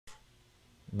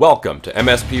Welcome to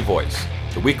MSP Voice,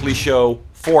 the weekly show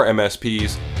for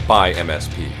MSPs by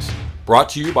MSPs. Brought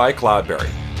to you by Cloudberry,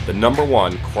 the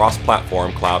 #1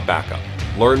 cross-platform cloud backup.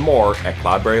 Learn more at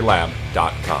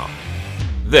cloudberrylab.com.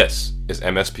 This is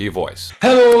MSP Voice.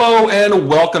 Hello and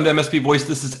welcome to MSP Voice.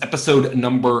 This is episode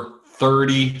number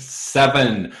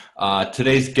 37.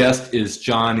 Today's guest is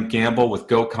John Gambill with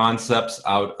Go Concepts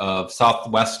out of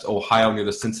Southwest Ohio near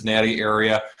the Cincinnati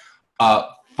area.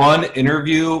 Fun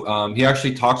interview. He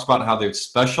actually talks about how they've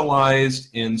specialized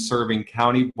in serving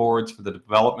county boards for the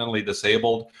developmentally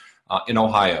disabled in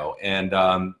Ohio. And,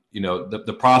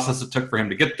 the process it took for him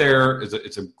to get there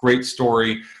it's a great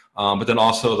story. But then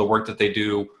also the work that they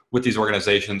do with these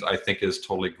organizations, I think is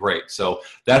totally great. So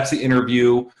that's the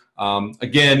interview.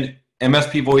 Again,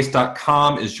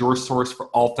 MSPvoice.com is your source for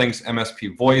all things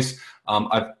MSP Voice.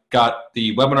 I've got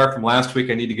the webinar from last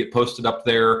week I need to get posted up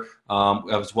there,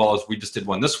 as well as we just did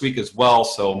one this week as well.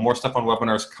 So more stuff on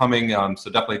webinars coming,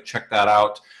 so definitely check that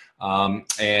out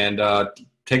and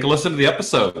take a listen to the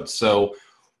episode. So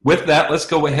with that, let's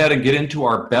go ahead and get into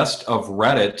our best of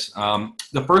Reddit.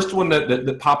 The first one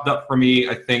that popped up for me,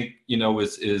 I think,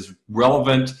 is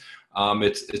relevant.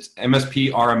 It's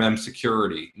MSP RMM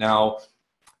Security. Now,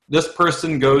 this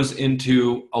person goes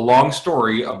into a long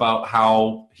story about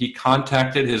how he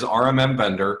contacted his RMM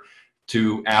vendor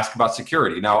to ask about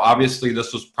security. Now, obviously,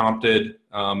 this was prompted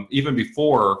even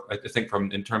before, I think,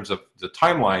 in terms of the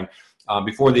timeline,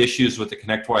 before the issues with the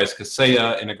Connectwise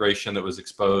Acquired integration that was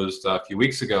exposed a few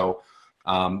weeks ago.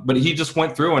 But he just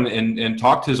went through and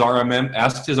talked to his RMM,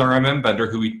 asked his RMM vendor,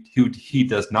 who he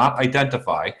does not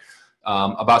identify,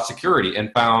 about security, and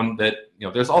found that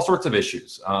there's all sorts of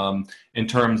issues in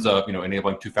terms of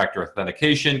enabling two-factor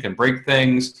authentication can break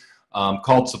things.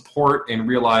 Called support and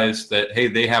realized that, hey,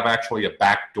 they have actually a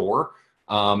back door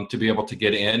to be able to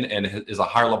get in, and is a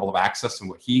higher level of access than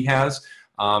what he has.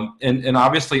 And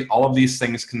obviously all of these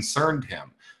things concerned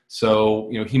him.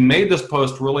 So he made this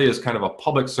post really as kind of a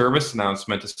public service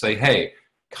announcement to say, hey,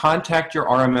 contact your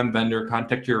RMM vendor,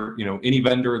 contact your any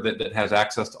vendor that has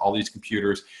access to all these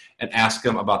computers, and ask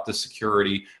them about the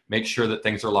security. Make sure that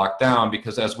things are locked down,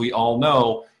 because as we all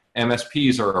know,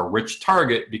 MSPs are a rich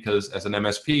target, because as an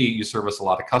MSP, you service a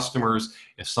lot of customers.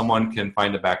 If someone can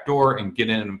find a back door and get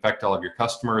in and infect all of your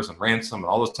customers and ransom and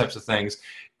all those types of things,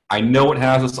 I know it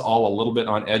has us all a little bit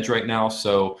on edge right now.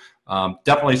 So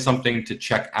definitely something to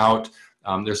check out.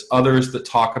 There's others that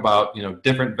talk about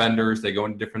different vendors. They go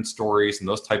into different stories and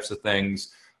those types of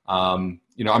things. I'm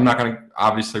not going to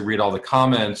obviously read all the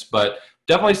comments, but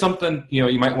definitely something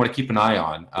you might want to keep an eye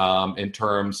on in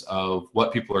terms of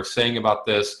what people are saying about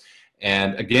this.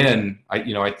 And again,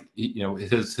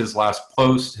 his last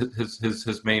post,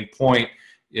 his main point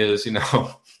is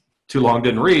too long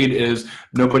didn't read, is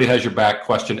nobody has your back,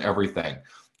 question everything.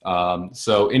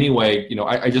 So anyway,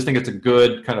 I just think it's a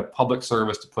good kind of public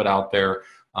service to put out there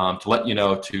to let you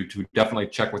know to definitely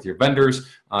check with your vendors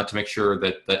to make sure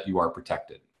that you are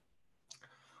protected.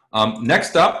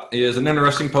 Next up is an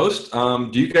interesting post.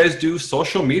 Do you guys do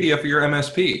social media for your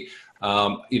MSP?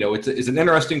 It's an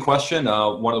interesting question.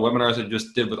 One of the webinars I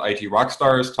just did with IT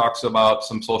Rockstars talks about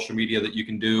some social media that you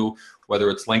can do, whether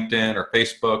it's LinkedIn or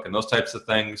Facebook and those types of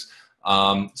things.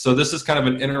 So this is kind of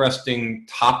an interesting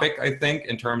topic, I think,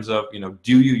 in terms of,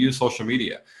 do you use social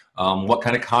media? What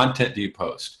kind of content do you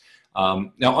post?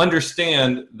 Now,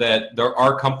 understand that there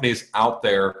are companies out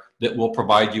there that will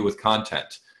provide you with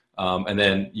content. And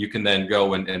then you can then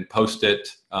go and post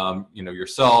it,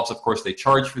 yourselves. Of course, they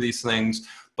charge for these things,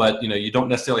 but, you don't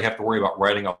necessarily have to worry about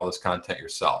writing all this content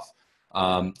yourself.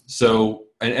 So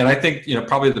I think,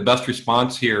 probably the best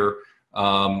response here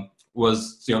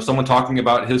was, someone talking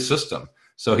about his system.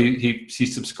 So he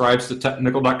subscribes to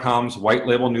technical.com's white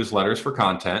label newsletters for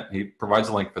content. He provides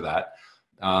a link for that.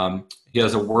 He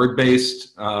has a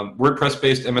WordPress-based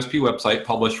MSP website,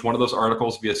 published one of those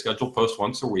articles via scheduled post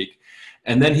once a week.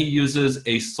 And then he uses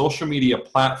a social media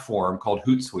platform called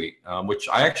Hootsuite, which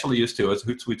I actually use too, as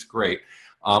Hootsuite's great.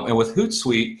 And with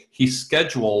Hootsuite, he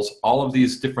schedules all of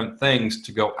these different things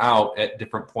to go out at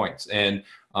different points. And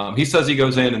he says he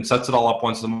goes in and sets it all up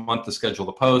once a month to schedule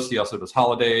the post. He also does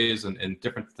holidays and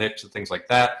different types of things like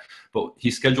that. But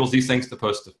he schedules these things to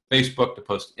post to Facebook, to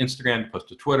post to Instagram, to post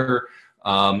to Twitter.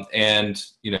 And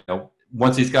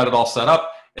once he's got it all set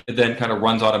up, it then kind of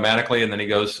runs automatically, and then he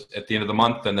goes at the end of the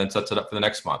month and then sets it up for the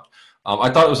next month. I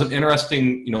thought it was an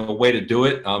interesting, way to do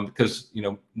it because,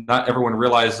 not everyone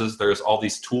realizes there's all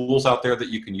these tools out there that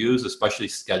you can use, especially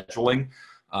scheduling,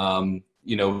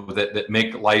 that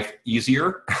make life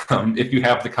easier if you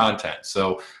have the content.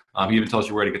 So he even tells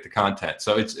you where to get the content.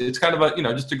 So it's kind of a,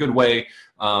 just a good way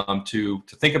to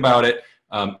think about it.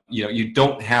 You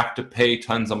don't have to pay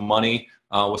tons of money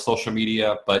with social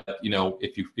media, but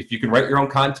if you can write your own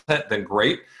content, then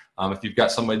great. If you've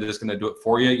got somebody that's going to do it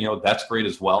for you, that's great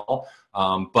as well.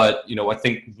 But I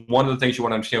think one of the things you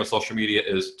want to understand with social media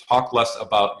is talk less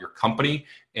about your company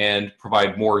and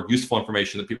provide more useful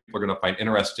information that people are going to find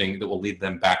interesting that will lead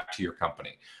them back to your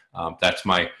company. That's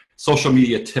my social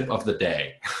media tip of the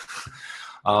day.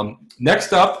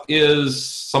 Next up is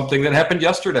something that happened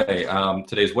yesterday.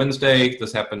 Today's Wednesday.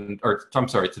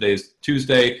 Today's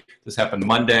Tuesday. This happened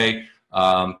Monday.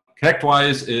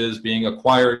 Connectwise is being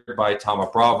acquired by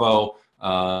Thoma Bravo.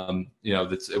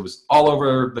 It was all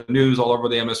over the news, all over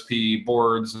the MSP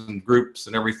boards and groups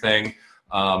and everything.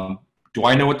 Do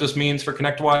I know what this means for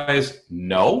Connectwise?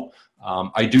 No.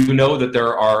 I do know that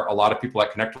there are a lot of people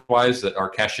at Connectwise that are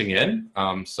cashing in,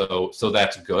 so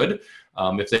that's good.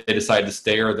 If they decide to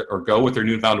stay or go with their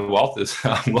newfound wealth,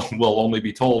 will only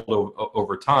be told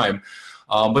over time.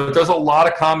 But there's a lot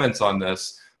of comments on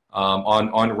this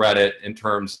on Reddit in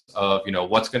terms of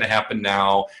what's going to happen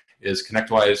now. Is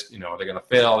Connectwise, are they going to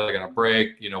fail? Are they going to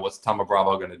break? What's Thoma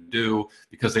Bravo going to do?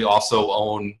 Because they also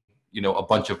own a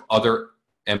bunch of other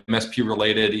MSP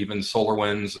related, even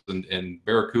SolarWinds and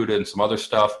Barracuda and some other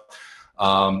stuff.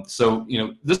 So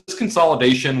this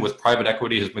consolidation with private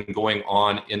equity has been going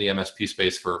on in the MSP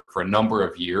space for a number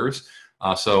of years.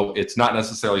 So it's not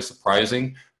necessarily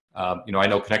surprising. I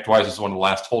know Connectwise is one of the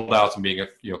last holdouts and being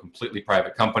a completely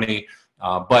private company.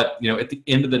 But at the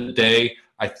end of the day,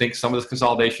 I think some of this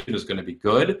consolidation is going to be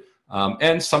good.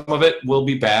 And some of it will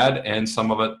be bad, and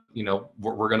some of it,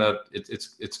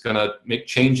 it's gonna make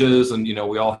changes, and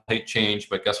we all hate change,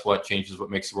 but guess what? Change is what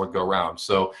makes the world go round.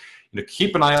 So,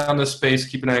 keep an eye on this space,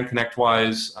 keep an eye on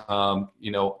Connectwise.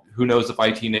 Who knows if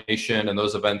IT Nation and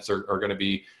those events are going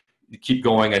to keep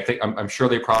going. I'm sure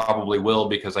they probably will,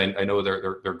 because I know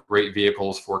they're great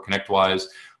vehicles for Connectwise,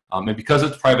 and because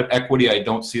it's private equity, I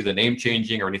don't see the name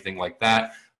changing or anything like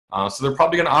that. So they're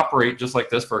probably going to operate just like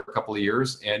this for a couple of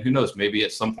years, and who knows, maybe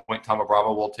at some point Thoma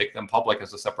Bravo will take them public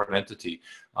as a separate entity.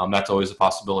 That's always a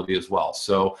possibility as well.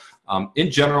 So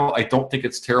in general, I don't think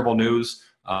it's terrible news.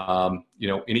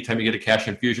 Anytime you get a cash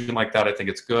infusion like that, I think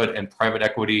it's good. And private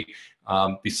equity,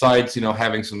 besides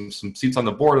having some seats on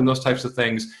the board and those types of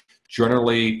things,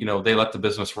 generally they let the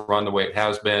business run the way it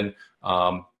has been.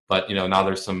 But now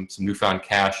there's some newfound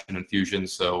cash and infusion,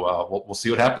 so we'll see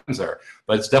what happens there.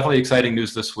 But it's definitely exciting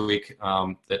news this week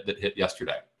that hit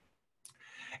yesterday.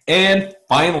 And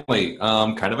finally,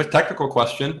 kind of a technical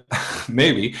question,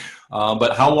 maybe,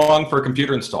 but how long for a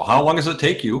computer install? How long does it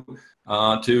take you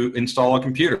to install a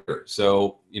computer?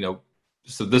 So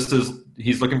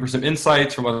he's looking for some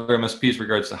insights from other MSPs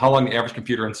regards to how long the average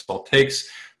computer install takes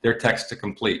their techs to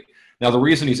complete. Now, the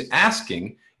reason he's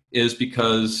asking is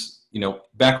because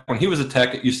back when he was a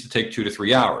tech, it used to take 2 to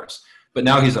 3 hours. But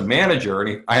now he's a manager,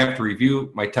 and I have to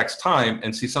review my tech's time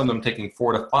and see some of them taking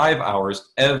 4 to 5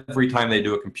 hours every time they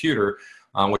do a computer,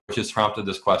 which has prompted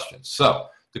this question. So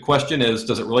the question is,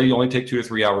 does it really only take 2 to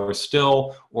 3 hours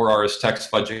still, or are his techs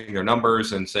fudging their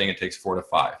numbers and saying it takes 4 to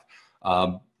 5?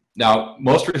 Now,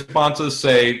 most responses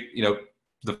say,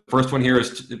 the first one here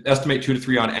is to estimate 2 to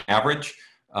 3 on average.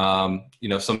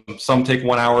 Some take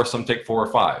 1 hour, some take 4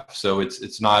 or 5. So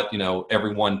it's not,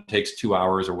 everyone takes 2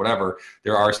 hours or whatever.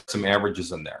 There are some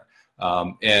averages in there.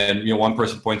 And one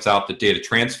person points out that data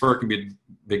transfer can be a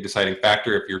big deciding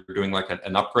factor if you're doing like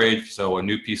an upgrade. So a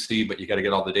new PC, but you got to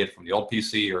get all the data from the old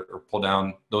PC or pull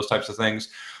down those types of things.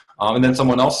 And then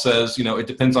someone else says, it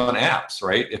depends on apps,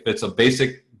 right? If it's a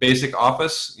basic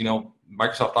Office,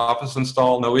 Microsoft Office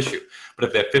install, no issue. But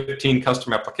if they have 15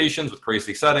 custom applications with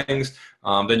crazy settings,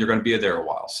 then you're going to be there a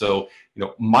while. So,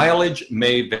 mileage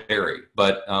may vary,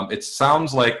 but it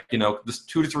sounds like, this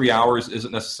 2 to 3 hours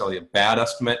isn't necessarily a bad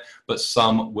estimate, but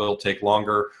some will take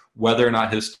longer. Whether or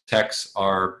not his techs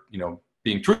are,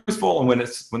 being truthful, and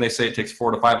when they say it takes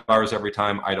 4 to 5 hours every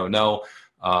time, I don't know.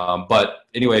 But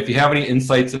anyway, if you have any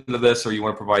insights into this, or you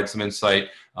want to provide some insight,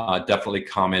 definitely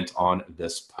comment on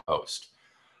this post.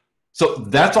 So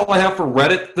that's all I have for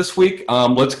Reddit this week.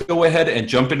 Let's go ahead and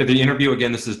jump into the interview.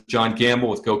 Again, this is John Gambill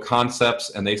with Go Concepts,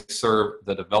 and they serve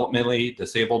the developmentally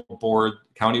disabled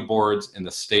county boards in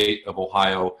the state of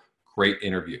Ohio. Great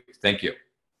interview. Thank you.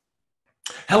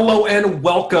 Hello and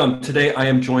welcome. Today I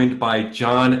am joined by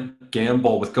John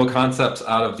Gambill with Go Concepts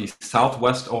out of the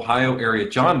Southwest Ohio area.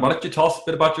 John, why don't you tell us a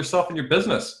bit about yourself and your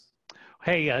business?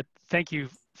 Hey, thank you,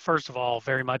 first of all,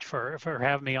 very much for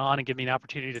having me on and giving me an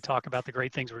opportunity to talk about the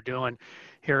great things we're doing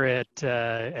here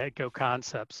at Go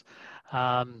Concepts.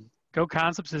 Go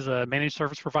Concepts is a managed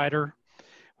service provider.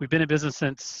 We've been in business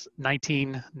since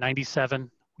 1997.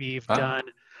 We've done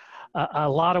a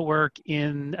lot of work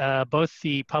in both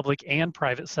the public and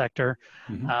private sector.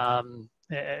 Mm-hmm.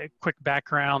 Quick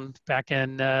background, back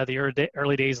in the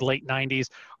early days, late 90s,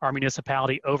 our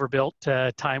municipality overbuilt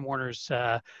Time Warner's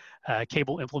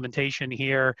cable implementation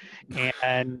here.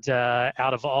 And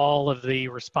out of all of the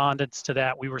respondents to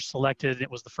that, we were selected.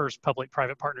 It was the first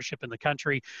public-private partnership in the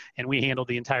country, and we handled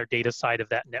the entire data side of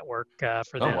that network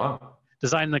for Oh, them. wow.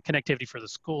 Designing the connectivity for the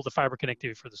school, the fiber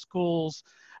connectivity for the schools,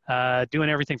 doing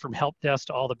everything from help desk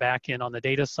to all the back end on the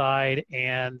data side,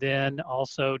 and then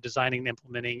also designing and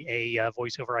implementing a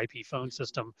voice over IP phone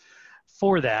system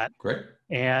for that. Great.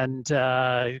 And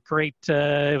great,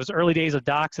 it was early days of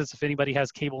DOCSIS. If anybody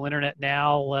has cable internet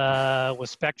now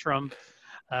with Spectrum,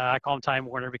 I call them Time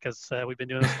Warner because we've been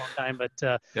doing this a long time,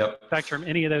 but Yep. Spectrum,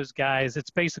 any of those guys,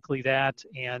 it's basically that.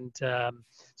 And so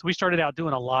we started out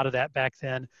doing a lot of that back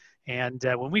then. And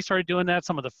when we started doing that,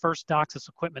 some of the first DOCSIS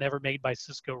equipment ever made by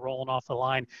Cisco rolling off the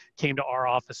line came to our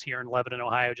office here in Lebanon,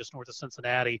 Ohio, just north of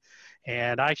Cincinnati.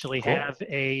 And I actually have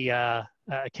a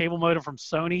cable modem from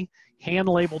Sony,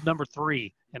 hand-labeled number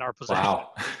 3 in our possession.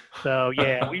 Wow. So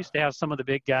yeah, we used to have some of the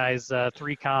big guys,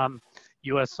 3Com,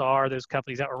 USR, those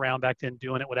companies that were around back then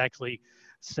doing it would actually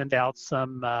send out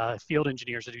some field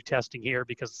engineers to do testing here,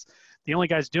 because the only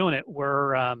guys doing it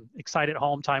were Excited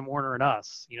Home, Time Warner, and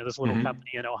us, this little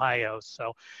company in Ohio.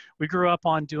 So we grew up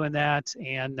on doing that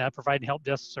and providing help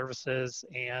desk services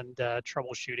and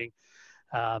troubleshooting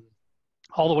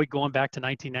all the way going back to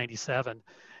 1997.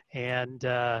 And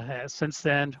since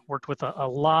then, worked with a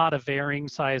lot of varying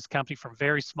size companies, from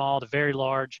very small to very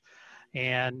large,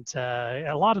 and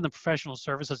a lot in the professional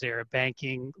services area,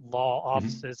 banking, law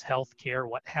offices, healthcare,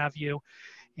 what have you.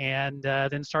 And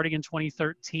then starting in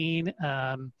 2013,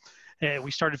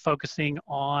 we started focusing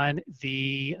on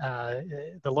the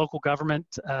local government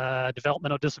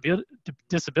developmental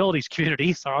disabilities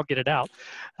community. So I'll get it out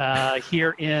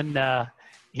here in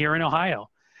Ohio.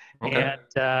 Okay. And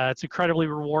it's incredibly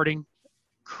rewarding,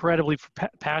 incredibly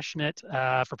passionate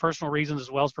for personal reasons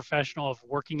as well as professional, of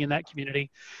working in that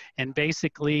community. And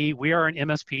basically, we are an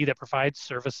MSP that provides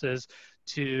services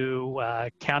to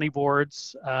county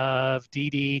boards of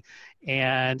DD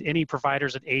and any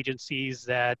providers and agencies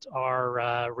that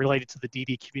are related to the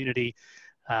DD community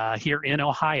here in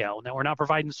Ohio. Now, we're not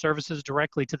providing services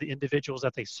directly to the individuals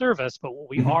that they service, but what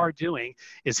we are doing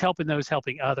is helping those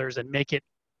helping others and making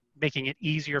it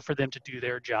easier for them to do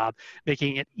their job,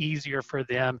 making it easier for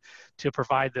them to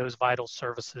provide those vital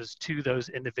services to those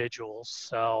individuals.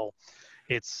 So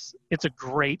it's a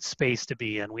great space to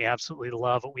be in. We absolutely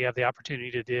love what we have the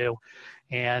opportunity to do.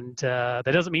 And that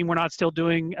doesn't mean we're not still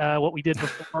doing what we did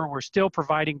before. We're still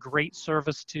providing great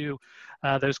service to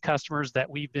those customers that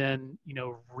we've been,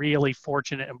 really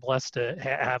fortunate and blessed to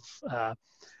have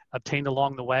obtained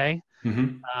along the way.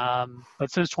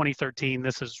 But since 2013,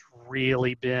 this has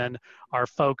really been our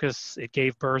focus. It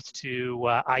gave birth to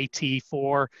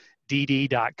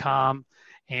IT4DD.com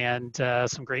and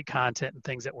some great content and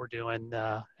things that we're doing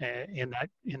in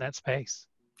that space.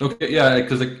 Okay, yeah,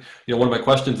 because one of my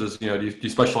questions is, do you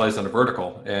specialize in a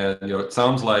vertical? And it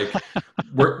sounds like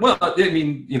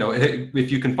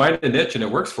if you can find a niche and it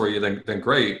works for you, then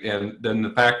great. And then the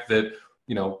fact that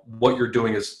what you're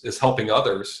doing is helping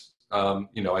others. I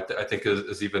think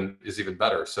is even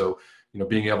better. So,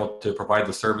 being able to provide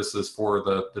the services for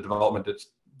the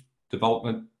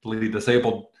developmentally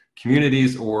disabled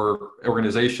communities or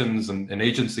organizations and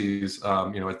agencies,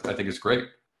 I think is great.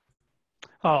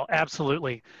 Oh,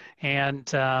 absolutely. And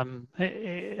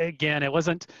again, it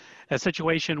wasn't a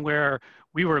situation where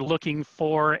we were looking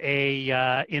for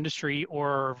a industry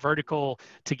or vertical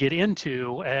to get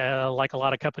into, like a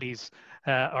lot of companies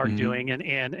are doing,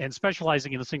 and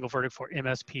specializing in a single vertical for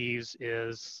MSPs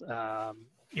is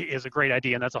a great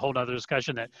idea, and that's a whole nother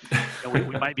discussion that we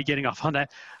might be getting off on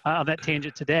that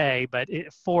tangent today. But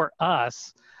for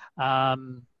us,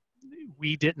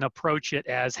 we didn't approach it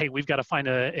as, hey, we've got to find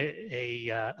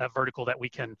a vertical that we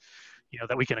can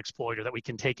exploit or that we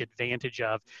can take advantage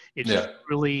of. It's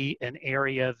really an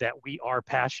area that we are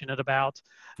passionate about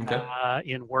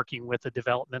in working with the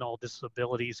developmental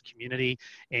disabilities community,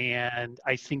 and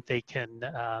I think they can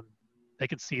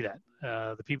see that.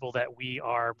 The people that we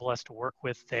are blessed to work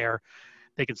with there,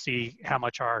 they can see how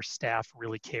much our staff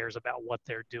really cares about what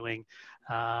they're doing.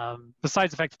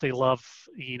 Besides the fact that they love,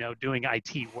 doing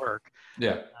IT work.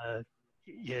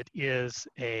 It is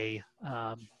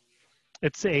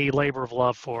it's a labor of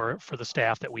love for the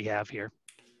staff that we have here.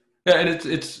 Yeah, and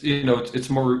it's a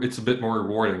bit more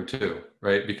rewarding too,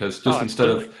 right? Because just instead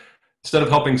of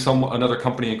helping another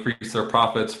company increase their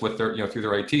profits with their through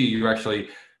their IT, you're actually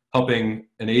helping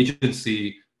an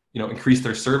agency increase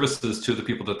their services to the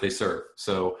people that they serve.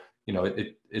 So,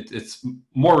 it's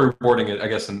more rewarding, I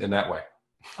guess, in that way.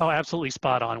 Oh, absolutely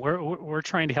spot on. We're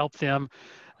trying to help them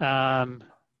um,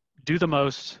 do the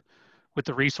most with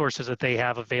the resources that they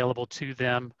have available to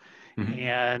them,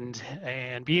 Mm-hmm.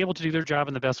 and be able to do their job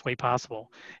in the best way possible.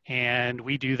 And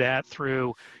we do that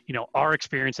through, our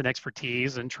experience and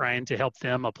expertise and trying to help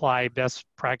them apply best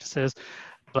practices.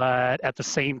 But at the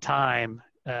same time,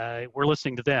 we're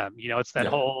listening to them. It's that Yeah.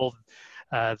 whole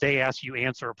they ask you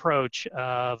answer approach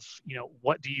of,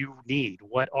 what do you need?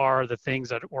 What are the things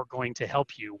that are going to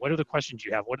help you? What are the questions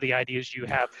you have? What are the ideas you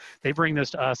have? They bring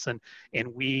those to us, and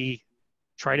we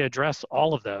try to address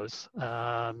all of those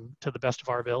to the best of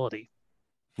our ability.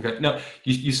 Okay. Now,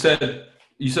 you said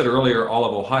earlier all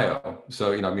of Ohio.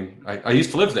 So, I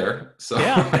used to live there, so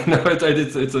Yeah. I know it's a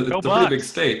pretty big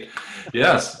state.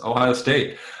 Yes, Ohio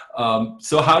State.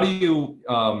 So how do you,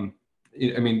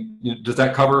 does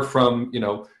that cover from,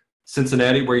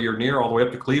 Cincinnati, where you're near, all the way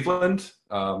up to Cleveland?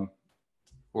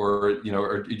 Or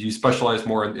do you specialize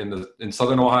more in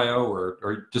Southern Ohio,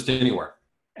 or just anywhere?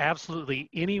 Absolutely,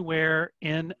 anywhere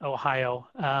in Ohio.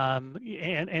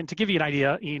 And to give you an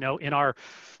idea, in our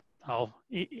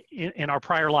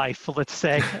prior life, let's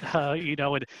say,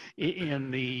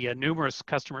 in the numerous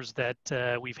customers that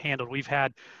we've handled, we've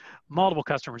had multiple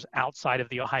customers outside of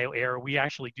the Ohio area. We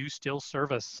actually do still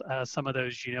service some of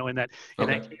those, in that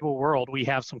cable world. We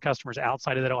have some customers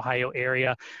outside of that Ohio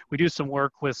area. We do some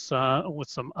work with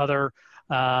some other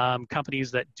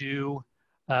companies that do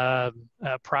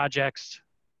projects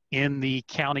in the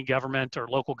county government or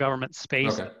local government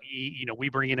space. Okay. We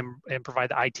bring in and provide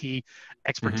the IT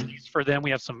expertise Mm-hmm. for them. We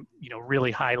have some,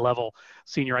 really high level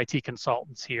senior IT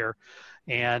consultants here.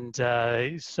 And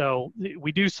so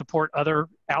we do support other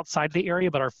outside the area,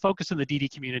 but our focus in the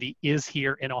DD community is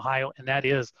here in Ohio, and that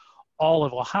is all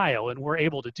of Ohio. And we're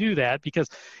able to do that because,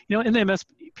 in the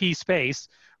MSP space,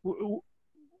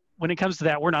 when it comes to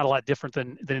that, we're not a lot different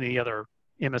than any other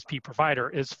MSP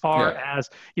provider as far as,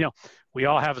 we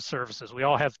all have services, we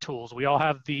all have tools, we all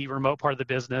have the remote part of the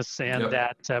business, and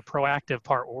that proactive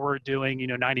part where we're doing,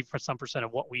 90%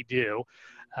 of what we do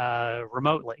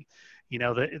remotely.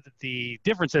 The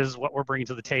difference is what we're bringing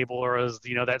to the table, or as,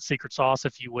 that secret sauce,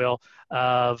 if you will,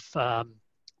 of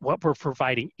what we're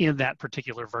providing in that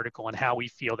particular vertical and how we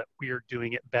feel that we're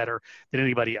doing it better than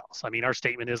anybody else. I mean, our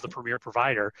statement is the premier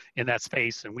provider in that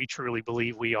space, and we truly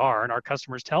believe we are, and our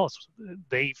customers tell us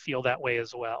they feel that way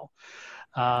as well.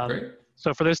 Great.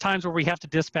 So for those times where we have to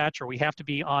dispatch or we have to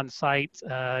be on site,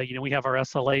 we have our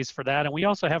SLAs for that. And we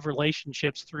also have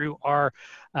relationships through our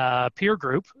peer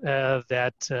group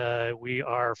that we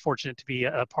are fortunate to be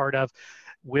a part of,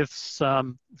 with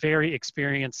some very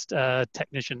experienced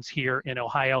technicians here in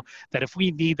Ohio, that if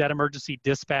we need that emergency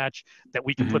dispatch, that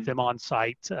we can put them on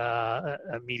site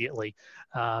immediately.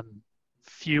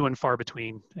 Few and far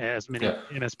between, as many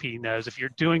MSP knows. If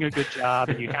you're doing a good job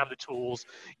and you have the tools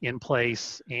in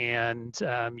place, and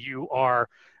you are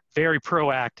very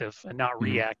proactive and not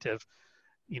reactive,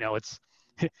 it's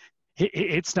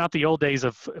not the old days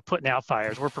of putting out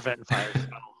fires. We're preventing fires.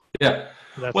 Yeah.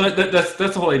 Well, that's the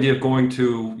whole idea of going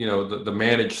to, the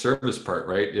managed service part,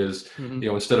 right? Is,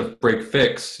 instead of break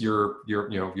fix, you're being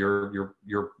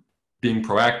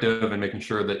proactive and making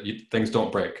sure that things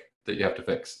don't break that you have to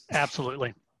fix.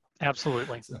 Absolutely.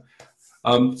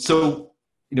 So,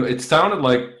 it sounded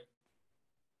like,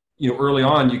 early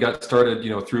on you got started,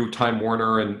 through Time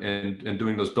Warner and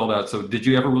doing those build outs. So did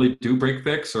you ever really do break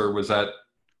fix, or was that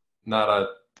not a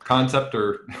concept?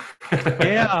 Or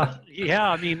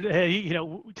yeah. I mean,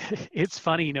 it's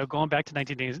funny, going back to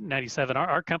 1997,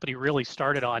 our company really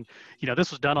started on,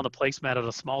 this was done on the placemat of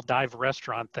a small dive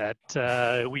restaurant that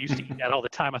we used to eat at all the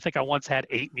time. I think I once had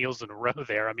 8 meals in a row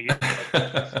there. I mean,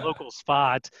 it's a local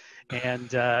spot,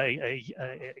 and a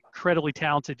incredibly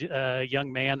talented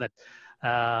young man that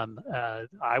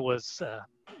I was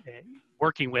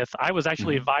working with. I was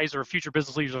actually advisor of Future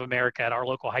Business Leaders of America at our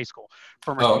local high school.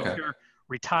 Former teacher,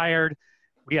 retired.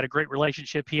 We had a great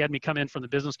relationship. He had me come in from the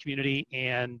business community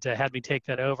and had me take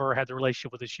that over. Had the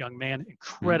relationship with this young man,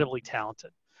 incredibly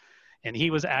talented. And he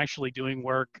was actually doing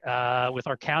work with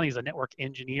our county as a network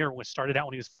engineer. Started out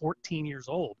when he was 14 years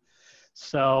old.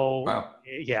 So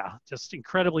yeah, just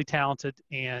incredibly talented.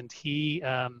 And he,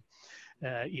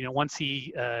 once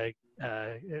he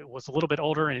was a little bit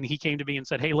older, and he came to me and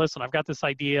said, "Hey, listen, I've got this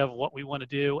idea of what we want to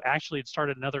do." Actually, it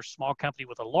started another small company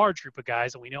with a large group of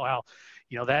guys, and we know how,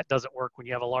 that doesn't work when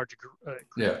you have a large group of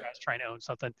guys trying to own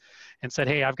something. And said,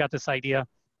 "Hey, I've got this idea.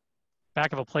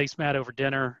 back of a placemat over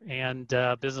dinner, and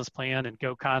business plan and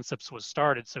Go Concepts was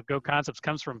started. So Go Concepts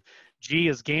comes from G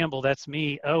is Gambill, that's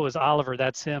me. O is Oliver,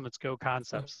 that's him. It's Go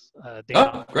Concepts.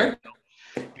 Oh, great.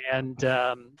 And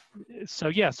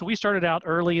so we started out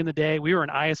early in the day. We were an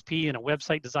ISP and a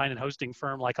website design and hosting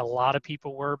firm, like a lot of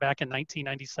people were back in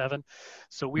 1997.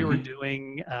 So we were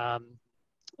doing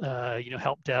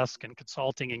help desk and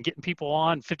consulting and getting people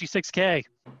on 56K,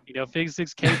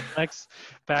 56K flex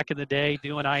back in the day,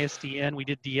 doing ISDN. We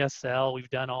did DSL, we've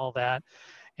done all that.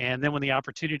 And then when the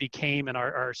opportunity came and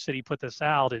our city put this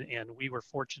out, and we were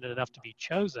fortunate enough to be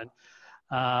chosen,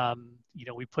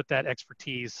 we put that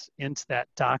expertise into that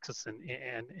DOCSIS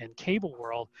and cable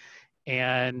world.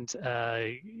 And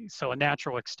so a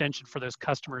natural extension for those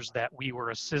customers that we were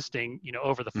assisting,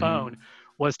 over the phone,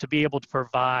 was to be able to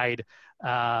provide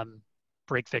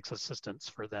break fix assistance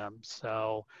for them.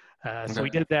 So so we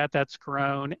did that. That's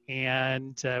grown,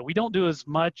 and we don't do as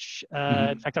much.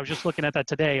 In fact, I was just looking at that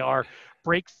today. Our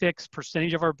break fix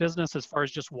percentage of our business, as far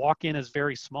as just walk in, is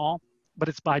very small, but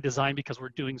it's by design because we're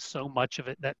doing so much of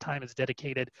it. That time is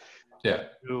dedicated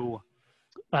to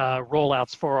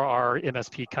rollouts for our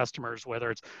MSP customers, whether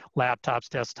it's laptops,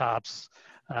 desktops,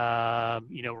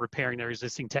 repairing their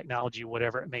existing technology,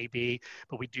 whatever it may be.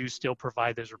 But we do still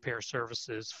provide those repair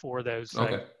services for those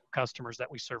customers that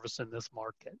we service in this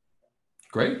market.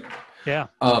 Great. Yeah.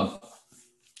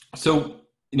 So,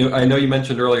 I know you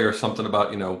mentioned earlier something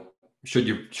about, should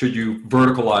you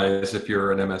verticalize if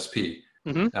you're an MSP?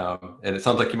 And it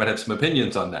sounds like you might have some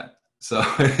opinions on that. So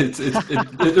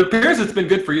it appears it's been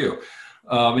good for you.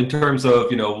 In terms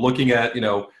of, looking at,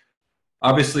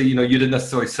 obviously, you didn't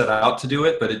necessarily set out to do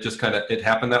it, but it just it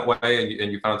happened that way,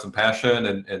 and you found some passion,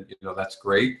 and that's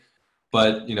great.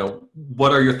 But,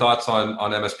 what are your thoughts on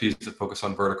MSPs that focus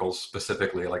on verticals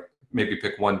specifically? Like maybe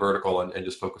pick one vertical and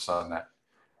just focus on that.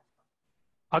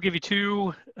 I'll give you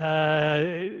two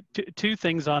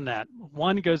things on that.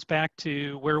 One goes back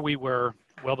to where we were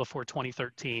well before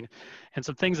 2013, and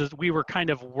some things that we were kind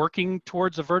of working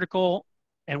towards a vertical,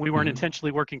 and we weren't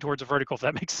intentionally working towards a vertical, if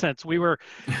that makes sense. We were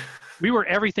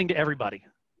everything to everybody.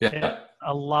 Yeah.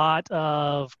 A lot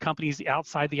of companies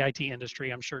outside the IT industry,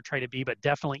 I'm sure, try to be, but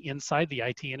definitely inside the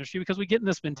IT industry, because we get in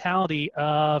this mentality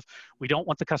of we don't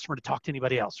want the customer to talk to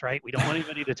anybody else, right? We don't want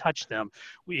anybody to touch them.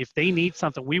 If they need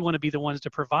something, we want to be the ones to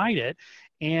provide it,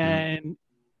 and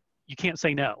you can't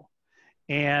say no.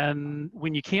 And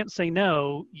when you can't say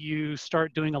no, you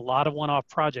start doing a lot of one-off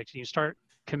projects, and you start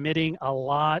committing a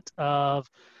lot of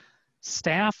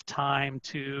staff time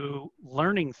to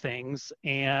learning things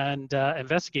and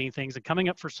investigating things and coming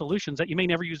up for solutions that you may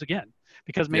never use again,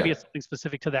 because maybe it's something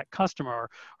specific to that customer,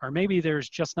 or maybe there's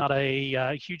just not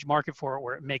a huge market for it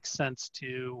where it makes sense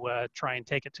to try and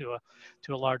take it to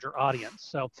a larger audience.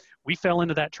 So we fell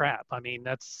into that trap. I mean,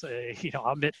 that's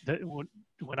I'll admit that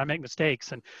when I make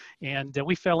mistakes, and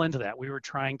we fell into that. We were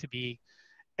trying to be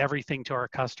everything to our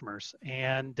customers.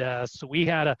 And so we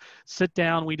had a sit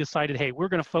down. We decided, hey, we're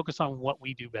going to focus on what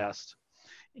we do best.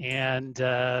 And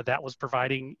that was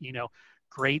providing,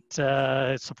 great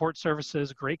support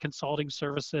services, great consulting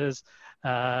services,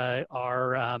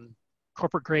 our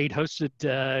corporate grade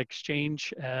hosted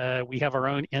exchange. We have our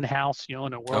own in-house,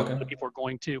 in a world that people are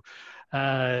going to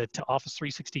Office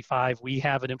 365. We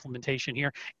have an implementation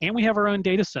here, and we have our own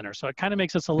data center. So it kind of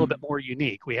makes us a little bit more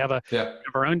unique. We have we have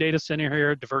our own data center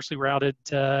here, diversely routed,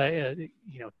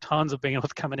 tons of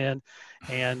bandwidth coming in,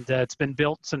 and it's been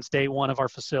built since day one of our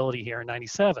facility here in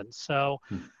 '97. So,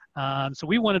 so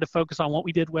we wanted to focus on what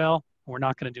we did well. We're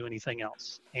not going to do anything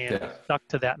else, and stuck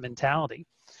to that mentality.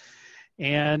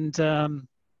 And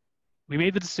we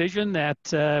made the decision that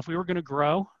if we were going to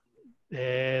grow,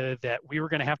 that we were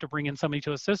going to have to bring in somebody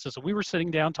to assist us. So we were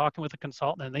sitting down talking with a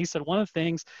consultant, and they said one of the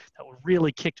things that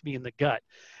really kicked me in the gut,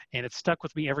 and it stuck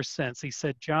with me ever since. He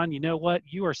said, John, you know what?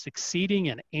 You are succeeding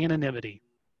in anonymity.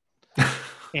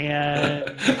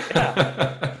 And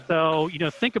so,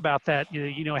 think about that.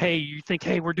 Hey, you think,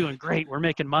 hey, we're doing great. We're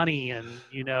making money, and,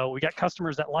 we got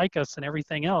customers that like us and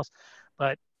everything else.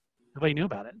 But nobody knew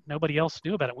about it. Nobody else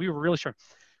knew about it. We were really sure.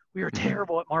 We were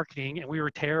terrible at marketing, and we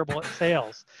were terrible at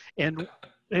sales. And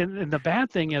the bad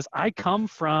thing is I come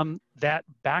from that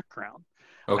background.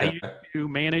 I used to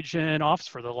manage an office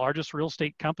for the largest real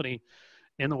estate company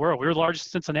in the world. We were the largest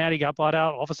in Cincinnati, got bought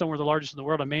out. All of a sudden, we're the largest in the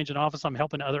world. I manage an office. I'm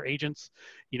helping other agents,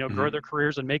 grow their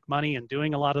careers and make money, and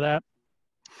doing a lot of that.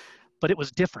 But it was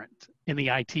different in the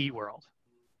IT world.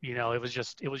 It was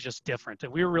just different,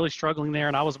 and we were really struggling there.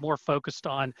 And I was more focused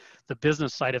on the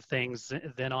business side of things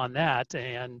than on that,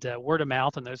 and word of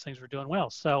mouth and those things were doing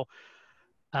well. So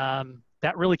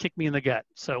that really kicked me in the gut.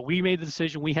 So we made the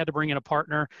decision we had to bring in a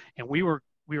partner, and we were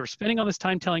we were spending all this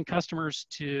time telling customers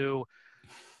to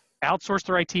outsource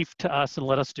their IT to us and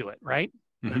let us do it, right?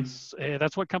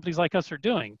 That's what companies like us are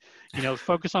doing. You know,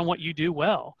 focus on what you do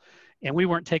well. And we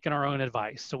weren't taking our own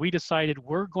advice. So we decided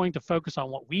we're going to focus on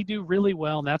what we do really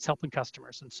well, and that's helping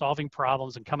customers and solving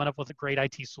problems and coming up with great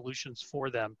IT solutions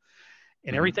for them.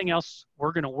 And everything else,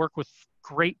 we're going to work with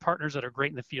great partners that are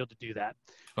great in the field to do that.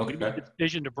 We made the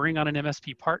decision to bring on an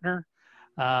MSP partner.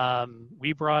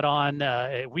 We brought on,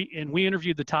 we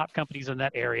interviewed the top companies in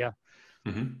that area.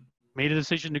 Made a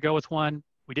decision to go with one.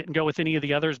 We didn't go with any of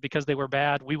the others because they were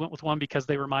bad. We went with one because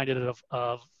they reminded us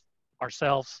of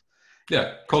ourselves.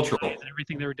 Yeah, cultural. And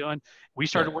everything they were doing. We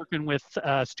started working with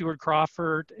Stuart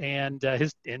Crawford and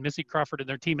Missy Crawford and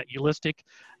their team at Eulistic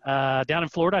down in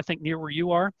Florida, I think near where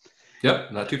you are.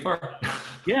 Yep, not too far.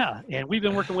 Yeah, and we've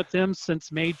been working with them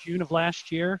since May, June of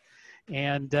last year,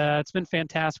 and it's been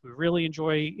fantastic. We really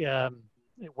enjoy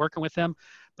working with them.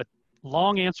 But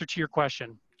long answer to your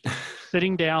question,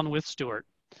 sitting down with Stuart,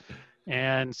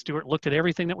 and Stuart looked at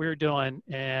everything that we were doing,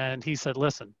 and he said,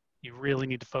 listen, you really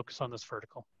need to focus on this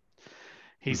vertical.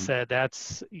 He said,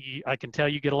 I can tell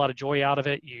you get a lot of joy out of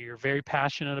it. You're very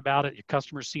passionate about it. Your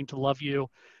customers seem to love you.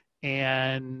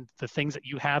 And the things that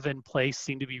you have in place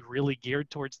seem to be really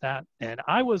geared towards that. And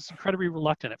I was incredibly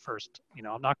reluctant at first. You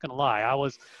know, I'm not going to lie. I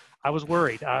was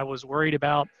worried. I was worried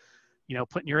about, you know,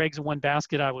 putting your eggs in one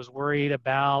basket. I was worried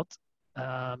about,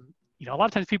 you know, a lot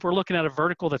of times people are looking at a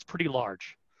vertical that's pretty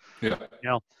large. Yeah. You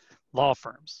know, law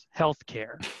firms,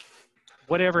 healthcare,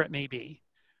 whatever it may be.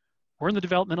 We're in the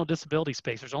developmental disability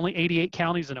space. There's only 88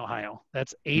 counties in Ohio.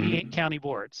 That's 88 county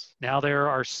boards. Now, there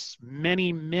are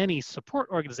many, many support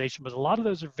organizations, but a lot of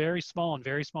those are very small and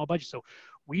very small budgets. So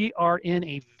we are in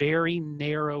a very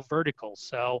narrow vertical.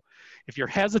 So if you're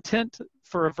hesitant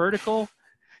for a vertical,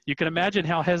 you can imagine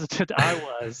how hesitant I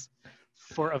was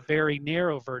for a very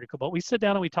narrow vertical. But we sit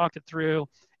down and we talked it through,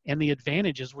 and the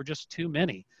advantages were just too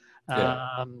many. You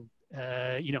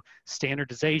know,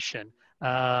 standardization,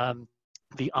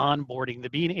 the onboarding, the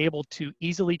being able to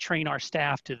easily train our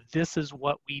staff to this is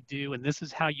what we do and this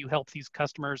is how you help these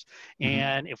customers.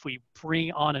 And if we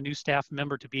bring on a new staff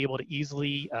member to be able to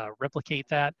easily replicate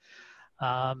that,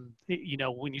 you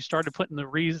know, when you started putting the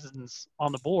reasons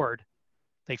on the board,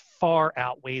 they far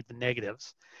outweighed the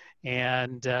negatives.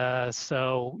 And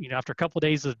so, you know, after a couple of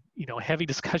days of, you know, heavy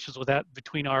discussions with that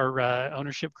between our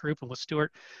ownership group and with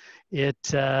Stuart, it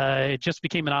just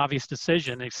became an obvious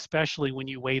decision, especially when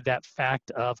you weigh that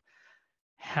fact of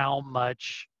how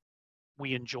much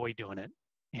we enjoy doing it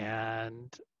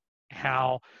and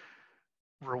how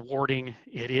rewarding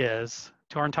it is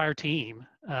to our entire team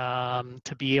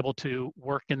to be able to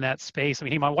work in that space. I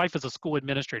mean, my wife is a school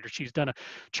administrator. She's done a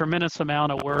tremendous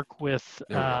amount of work with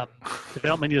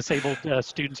developmentally disabled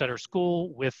students at her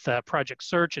school, with Project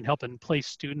Search and helping place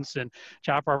students in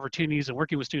job opportunities and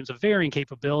working with students of varying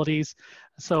capabilities.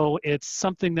 So it's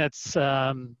something that's,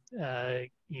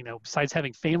 you know, besides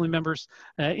having family members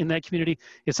in that community,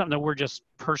 it's something that we're just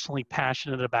personally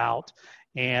passionate about.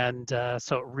 And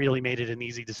so it really made it an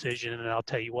easy decision. And I'll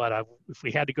tell you what, if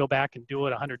we had to go back and do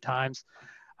it 100 times,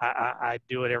 I'd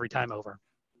do it every time over.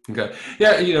 Okay.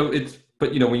 Yeah. You know,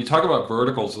 but you know, when you talk about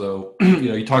verticals though, you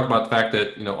know, you talk about the fact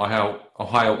that, you know,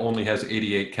 Ohio only has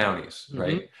 88 counties,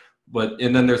 right?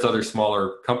 And then there's other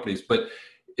smaller companies, but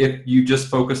if you just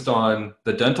focused on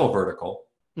the dental vertical,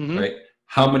 right?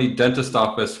 How many dentist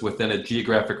office within a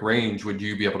geographic range would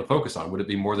you be able to focus on? Would it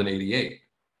be more than 88?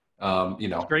 You know,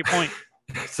 that's a great point.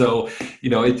 So, you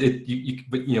know,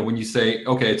 but you know, when you say,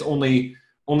 okay, it's only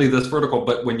this vertical,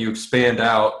 but when you expand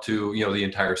out to, you know, the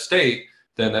entire state,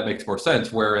 then that makes more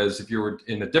sense. Whereas if you were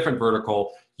in a different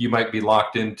vertical, you might be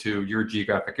locked into your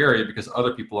geographic area because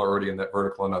other people are already in that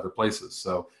vertical in other places.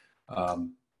 So,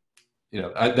 you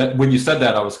know, when you said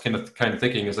that, I was kind of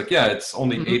thinking, it's like, yeah, it's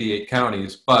only 88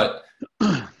 counties, but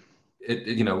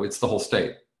you know, it's the whole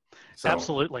state. So.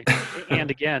 Absolutely. And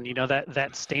again, you know,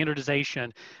 that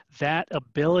standardization, that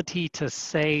ability to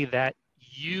say that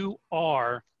you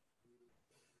are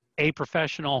a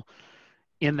professional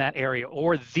in that area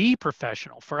or the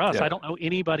professional. For us, I don't know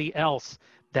anybody else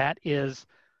that is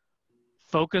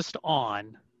focused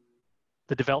on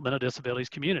the developmental disabilities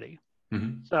community.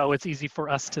 So it's easy for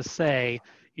us to say,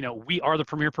 you know, we are the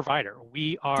premier provider.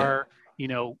 We are, you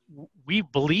know, we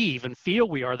believe and feel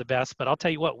we are the best, but I'll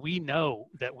tell you what, we know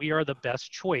that we are the best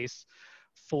choice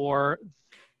for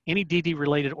any DD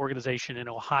related organization in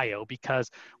Ohio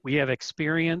because we have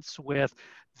experience with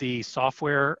the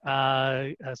software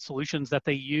solutions that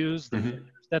they use, the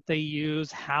vendors that they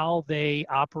use, how they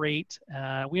operate.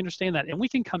 We understand that, and we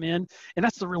can come in, and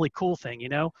that's the really cool thing, you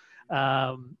know.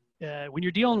 when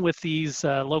you're dealing with these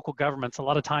local governments, a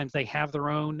lot of times they have their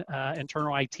own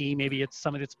internal IT. Maybe it's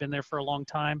somebody that's been there for a long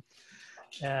time.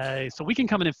 So we can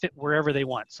come in and fit wherever they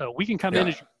want. So we can come in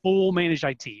as full managed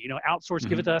IT, outsource,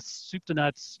 give it to us, soup to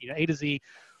nuts, A to Z.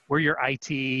 We're your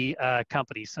IT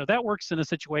company. So that works in a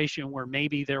situation where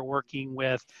maybe they're working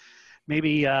with,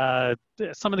 maybe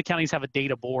some of the counties have a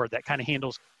data board that kind of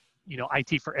handles,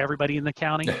 IT for everybody in the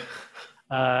county.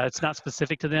 It's not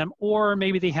specific to them, or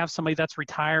maybe they have somebody that's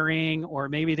retiring, or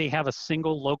maybe they have a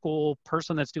single local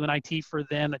person that's doing IT for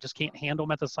them that just can't handle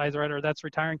them at the size right, or that's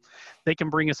retiring. They can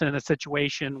bring us in a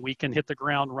situation. We can hit the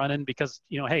ground running because,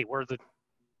 hey, we're the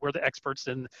experts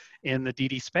in the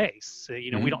DD space.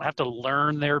 We don't have to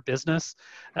learn their business,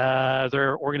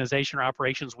 their organization or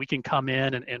operations. We can come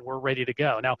in and we're ready to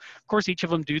go. Now, of course, each of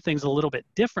them do things a little bit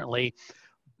differently,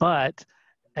 but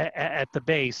at the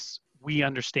base, we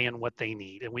understand what they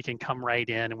need, and we can come right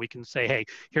in and we can say, hey,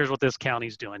 here's what this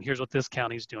county's doing. Here's what this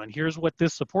county's doing. Here's what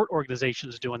this support organization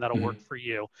is doing that'll work for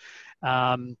you.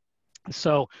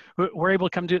 So we're able to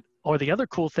come to, or the other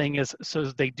cool thing is, so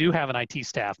they do have an IT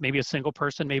staff, maybe a single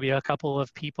person, maybe a couple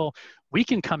of people. We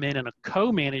can come in a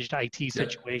co-managed IT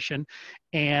situation,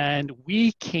 and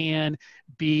we can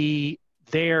be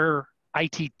their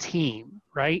IT team,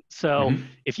 right? So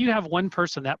if you have one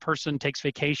person, that person takes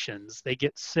vacations, they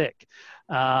get sick,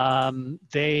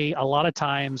 they a lot of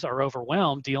times are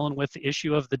overwhelmed dealing with the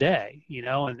issue of the day,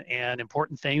 and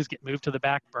important things get moved to the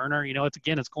back burner.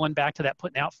 It's going back to that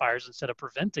putting out fires instead of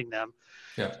preventing them.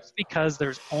 Just because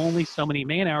there's only so many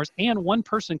man hours, and one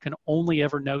person can only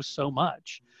ever know so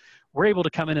much. We're able to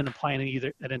come in and apply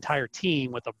an entire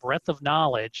team with a breadth of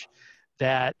knowledge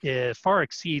that far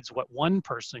exceeds what one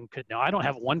person could know. I don't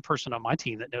have one person on my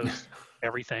team that knows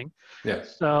everything.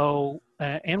 So,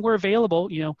 and we're available,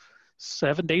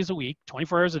 7 days a week,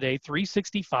 24 hours a day,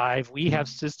 365. We have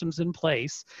systems in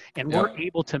place, and we're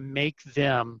able to make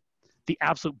them the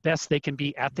absolute best they can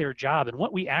be at their job. And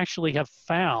what we actually have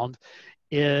found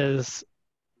is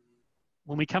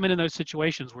when we come in those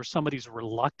situations where somebody's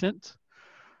reluctant,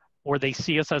 or they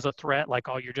see us as a threat, like,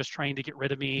 oh, you're just trying to get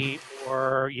rid of me,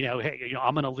 or, hey,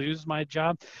 I'm going to lose my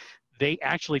job. They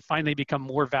actually find they become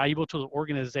more valuable to the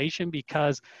organization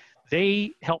because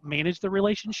they help manage the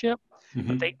relationship,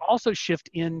 but they also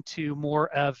shift into more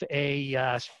of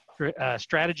a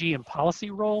strategy and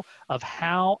policy role of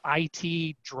how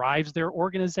IT drives their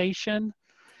organization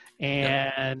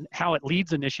and how it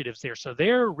leads initiatives there. So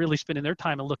they're really spending their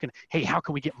time and looking, hey, how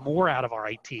can we get more out of our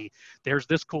IT? There's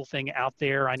this cool thing out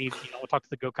there. I need, we'll talk to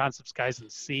the Go Concepts guys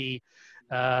and see,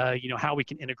 how we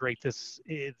can integrate this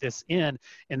in,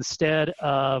 instead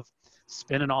of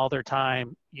spending all their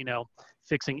time,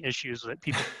 fixing issues that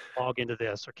people log into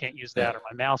this or can't use that, or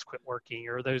my mouse quit working,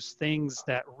 or those things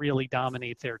that really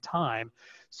dominate their time.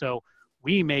 So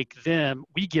we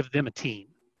give them a team.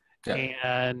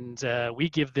 And we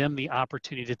give them the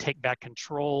opportunity to take back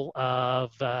control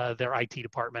of their IT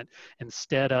department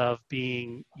instead of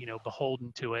being,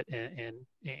 beholden to it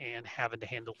and having to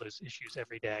handle those issues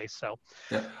every day. So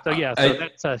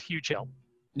that's a huge help.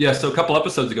 Yeah. So a couple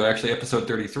episodes ago, actually, episode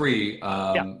 33,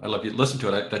 I love you to listen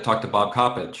to it. I talked to Bob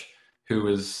Coppage, who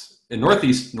is in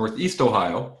Northeast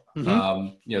Ohio.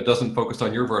 Doesn't focus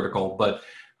on your vertical, but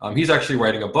he's actually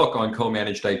writing a book on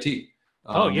co-managed IT.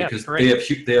 Because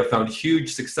they have found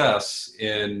huge success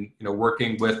in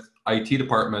working with IT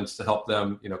departments to help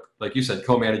them, like you said,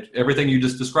 co-manage everything you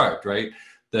just described, right?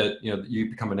 That you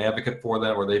become an advocate for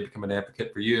them, or they become an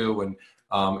advocate for you, and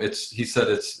he said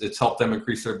it's helped them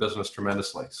increase their business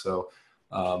tremendously. So.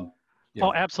 Oh,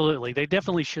 absolutely. They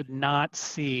definitely should not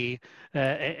see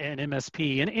an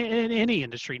MSP in any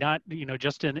industry, not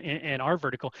just in our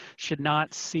vertical, should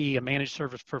not see a managed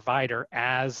service provider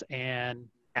as an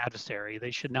adversary.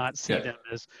 They should not see them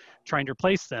as trying to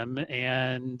replace them.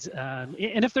 And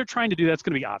if they're trying to do that, it's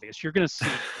going to be obvious. You're going to see,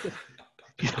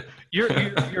 you're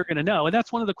going to know. And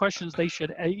that's one of the questions they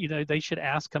should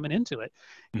ask coming into it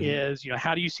is,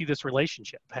 how do you see this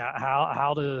relationship?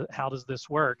 How does this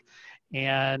work?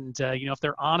 And, if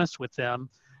they're honest with them,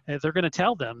 they're going to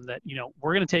tell them that,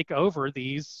 we're going to take over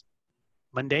these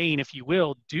mundane, if you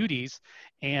will, duties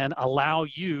and allow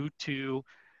you to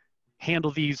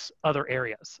handle these other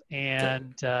areas.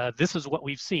 And this is what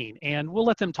we've seen. And we'll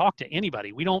let them talk to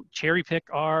anybody. We don't cherry pick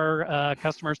our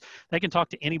customers. They can talk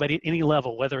to anybody at any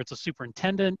level, whether it's a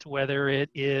superintendent, whether it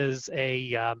is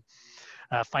a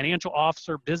financial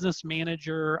officer, business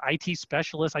manager, IT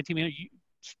specialist, IT manager,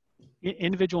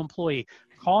 individual employee.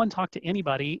 Call and talk to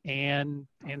anybody and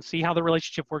see how the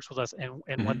relationship works with us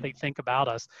and what they think about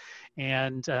us.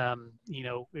 And,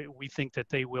 we think that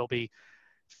they will be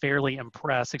fairly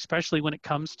impressed, especially when it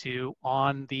comes to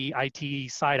on the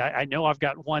IT side. I know I've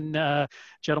got one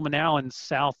gentleman now in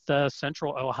South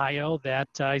Central Ohio that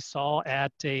I saw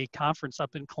at a conference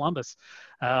up in Columbus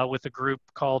with a group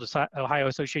called Ohio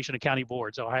Association of County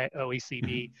Boards, Ohio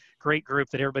OECB, great group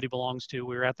that everybody belongs to.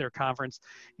 We were at their conference,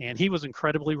 and he was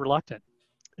incredibly reluctant.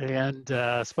 And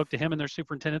spoke to him and their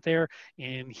superintendent there,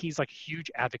 and he's like a huge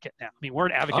advocate now. I mean, we're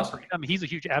an advocate for him. He's a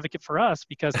huge advocate for us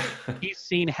because he's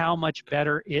seen how much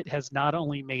better it has not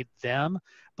only made them,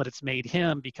 but it's made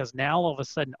him, because now all of a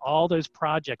sudden all those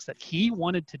projects that he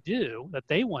wanted to do, that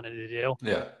they wanted to do,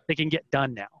 they can get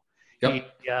done now.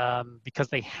 Because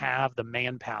they have the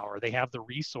manpower, they have the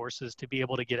resources to be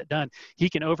able to get it done. He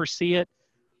can oversee it.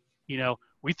 You know,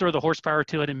 we throw the horsepower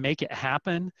to it and make it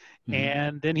happen,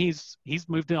 and then he's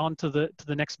moved on to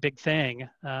the next big thing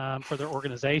for their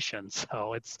organization.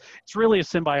 So it's really a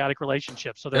symbiotic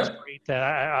relationship. So that's great. That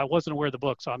I wasn't aware of the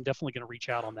book, so I'm definitely going to reach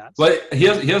out on that. But he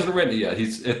hasn't written it yet. I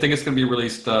think it's going to be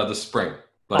released this spring.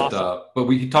 But awesome. But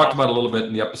we talked about it a little bit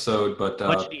in the episode. But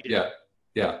much needed.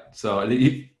 Yeah. So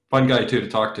fun guy too to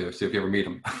talk to. See if you ever meet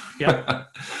him. Yeah.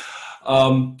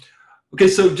 Okay,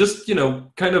 so just,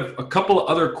 kind of a couple of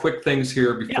other quick things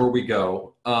here before we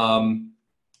go.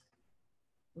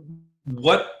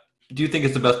 What do you think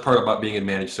is the best part about being in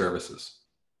managed services?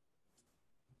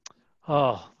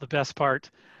 Oh, the best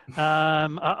part.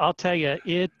 I'll tell you,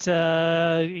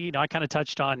 I kind of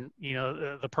touched on,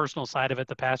 the personal side of it,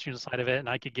 the passion side of it, and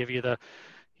I could give you the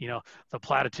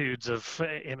platitudes of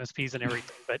MSPs and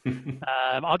everything. But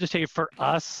I'll just tell you, for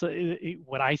us,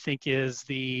 what I think is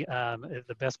the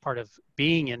best part of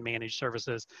being in managed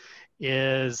services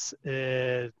is,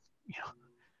 we're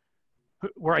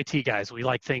IT guys. We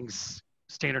like things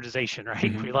standardization,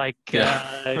 right? We like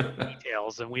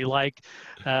details, and we like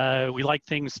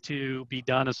things to be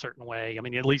done a certain way. I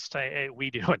mean, at least we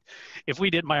do it. If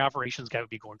we did, my operations guy would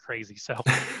be going crazy. So.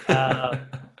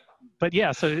 But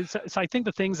yeah, so I think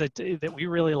the things that we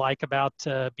really like about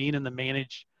being in the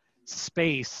managed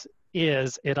space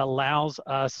is it allows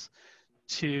us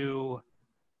to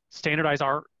standardize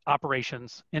our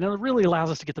operations, and it really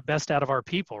allows us to get the best out of our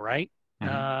people, right?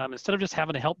 Instead of just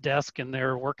having a help desk and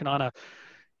they're working on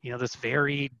this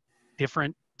very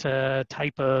different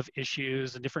type of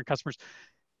issues and different customers,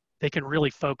 they can really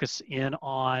focus in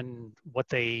on what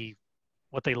they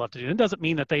love to do. It doesn't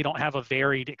mean that they don't have a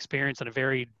varied experience and a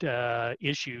varied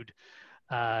issued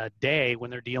day when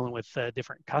they're dealing with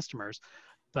different customers,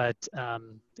 but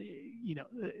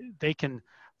they can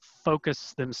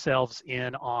focus themselves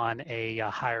in on a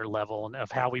higher level, and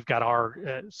of how we've got our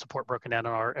support broken down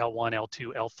on our L1,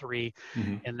 L2, L3,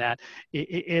 and that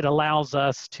it allows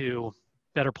us to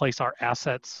better place our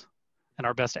assets, and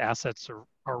our best assets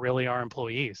are really our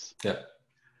employees.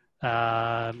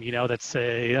 That's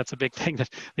a big thing that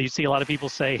you see a lot of people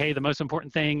say, hey, the most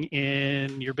important thing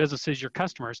in your business is your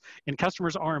customers, and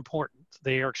customers are important.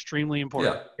 They are extremely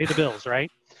important. Pay the bills,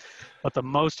 right? But the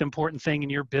most important thing in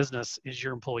your business is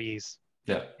your employees.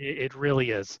 It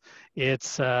really is.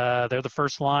 It's they're the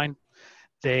first line.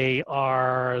 They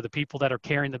are the people that are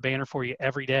carrying the banner for you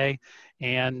every day,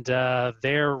 and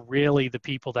they're really the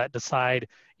people that decide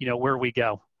where we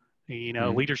go.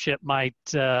 Leadership might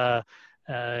think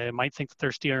that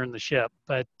they're steering the ship,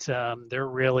 but they're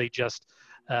really just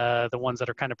the ones that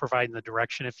are kind of providing the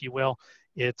direction, if you will.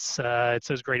 It's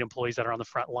those great employees that are on the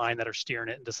front line that are steering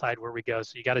it and decide where we go.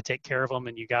 So you got to take care of them,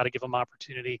 and you got to give them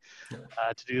opportunity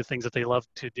to do the things that they love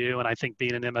to do. And I think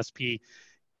being an MSP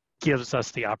gives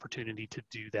us the opportunity to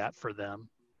do that for them.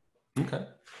 Okay,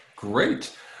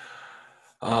 great.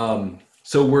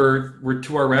 So we're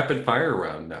to our rapid fire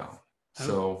round now.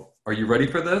 So are you ready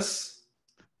for this?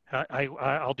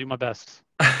 I'll do my best.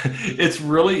 It's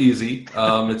really easy.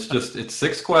 It's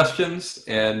 6 questions,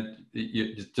 and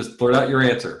you just blurt out your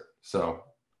answer. So,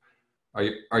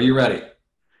 are you ready?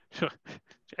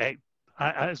 Hey,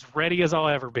 as ready as I'll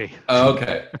ever be.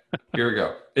 Okay, here we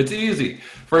go. It's easy.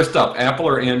 First up, Apple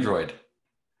or Android?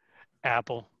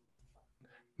 Apple.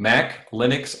 Mac,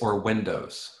 Linux, or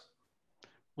Windows?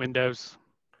 Windows.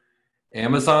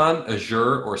 Amazon,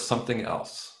 Azure, or something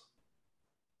else?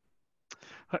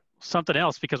 Something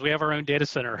else, because we have our own data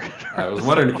center. I was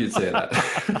wondering if you'd say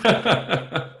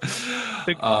that.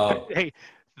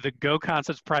 The Go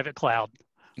Concepts private cloud.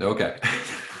 Okay.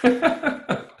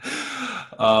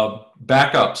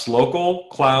 Backups, local,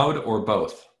 cloud, or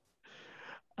both?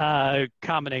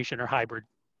 Combination or hybrid.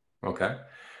 Okay.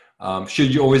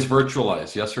 Should you always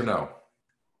virtualize? Yes or no?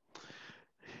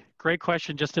 Great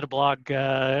question. Just did a blog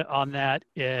on that.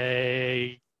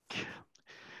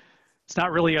 It's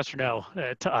not really yes or no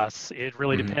to us. It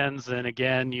really depends. And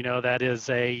again, that is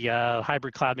a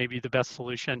hybrid cloud may be the best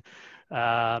solution.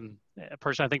 Personally,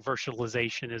 I think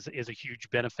virtualization is a huge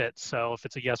benefit. So if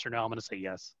it's a yes or no, I'm going to say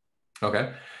yes.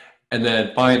 Okay. And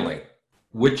then finally,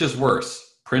 which is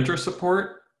worse, printer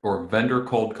support or vendor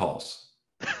cold calls?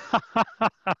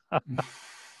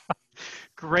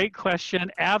 Great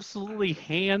question. Absolutely,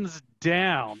 hands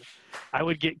down. I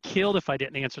would get killed if I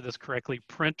didn't answer this correctly.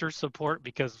 Printer support,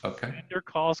 because vendor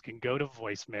calls can go to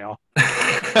voicemail.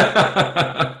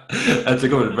 That's a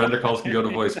good one. Vendor calls can go to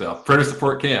voicemail. Printer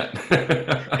support can't.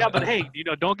 Yeah, but hey,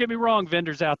 don't get me wrong,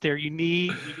 vendors out there. You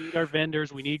need our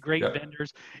vendors. We need great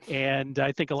vendors. And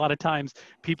I think a lot of times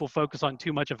people focus on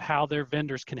too much of how their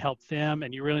vendors can help them.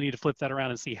 And you really need to flip that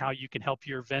around and see how you can help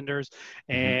your vendors.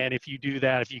 And if you do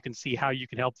that, if you can see how you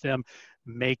can help them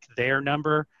make their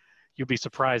number, you'll be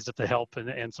surprised at the help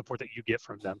and support that you get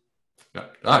from them.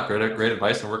 Great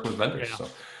advice on working with vendors. Yeah. So.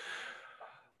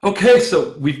 Okay,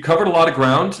 so we've covered a lot of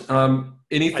ground.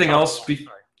 Anything else?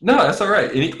 No, that's all right.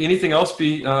 Anything else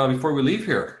before we leave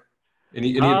here?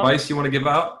 Any advice you want to give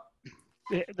out?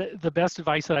 The best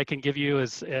advice that I can give you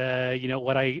is,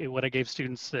 what I gave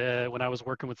students when I was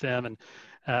working with them, and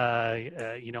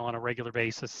on a regular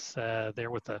basis there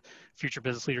with the Future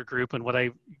Business Leader Group, and what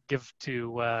I give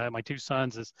to my two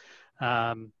sons is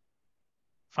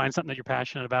find something that you're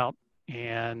passionate about,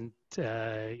 and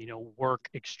work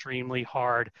extremely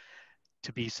hard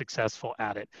to be successful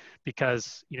at it,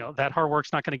 because that hard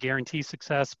work's not going to guarantee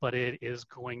success, but it is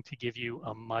going to give you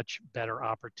a much better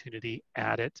opportunity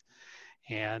at it.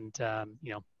 And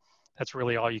that's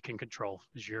really all you can control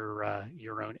is your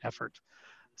own effort.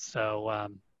 So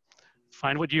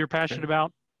find what you're passionate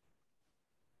about,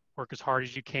 work as hard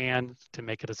as you can to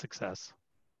make it a success.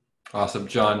 Awesome,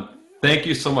 John. Thank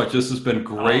you so much. This has been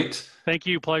great. Thank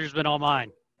you. Pleasure's been all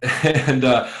mine. And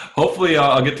hopefully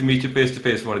I'll get to meet you face to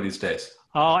face one of these days.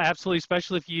 Oh, absolutely.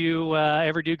 Especially if you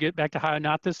ever do get back to Ohio,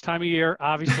 not this time of year,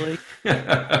 obviously,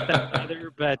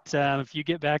 but if you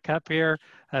get back up here,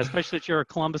 especially if you're a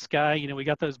Columbus guy, we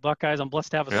got those Buckeyes. I'm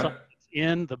blessed to have a son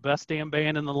in the best damn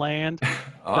band in the land.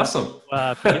 Awesome.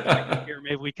 So, if you get back up here,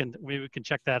 maybe we can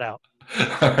check that out.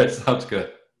 All right. Sounds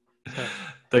good.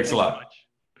 Thanks a lot.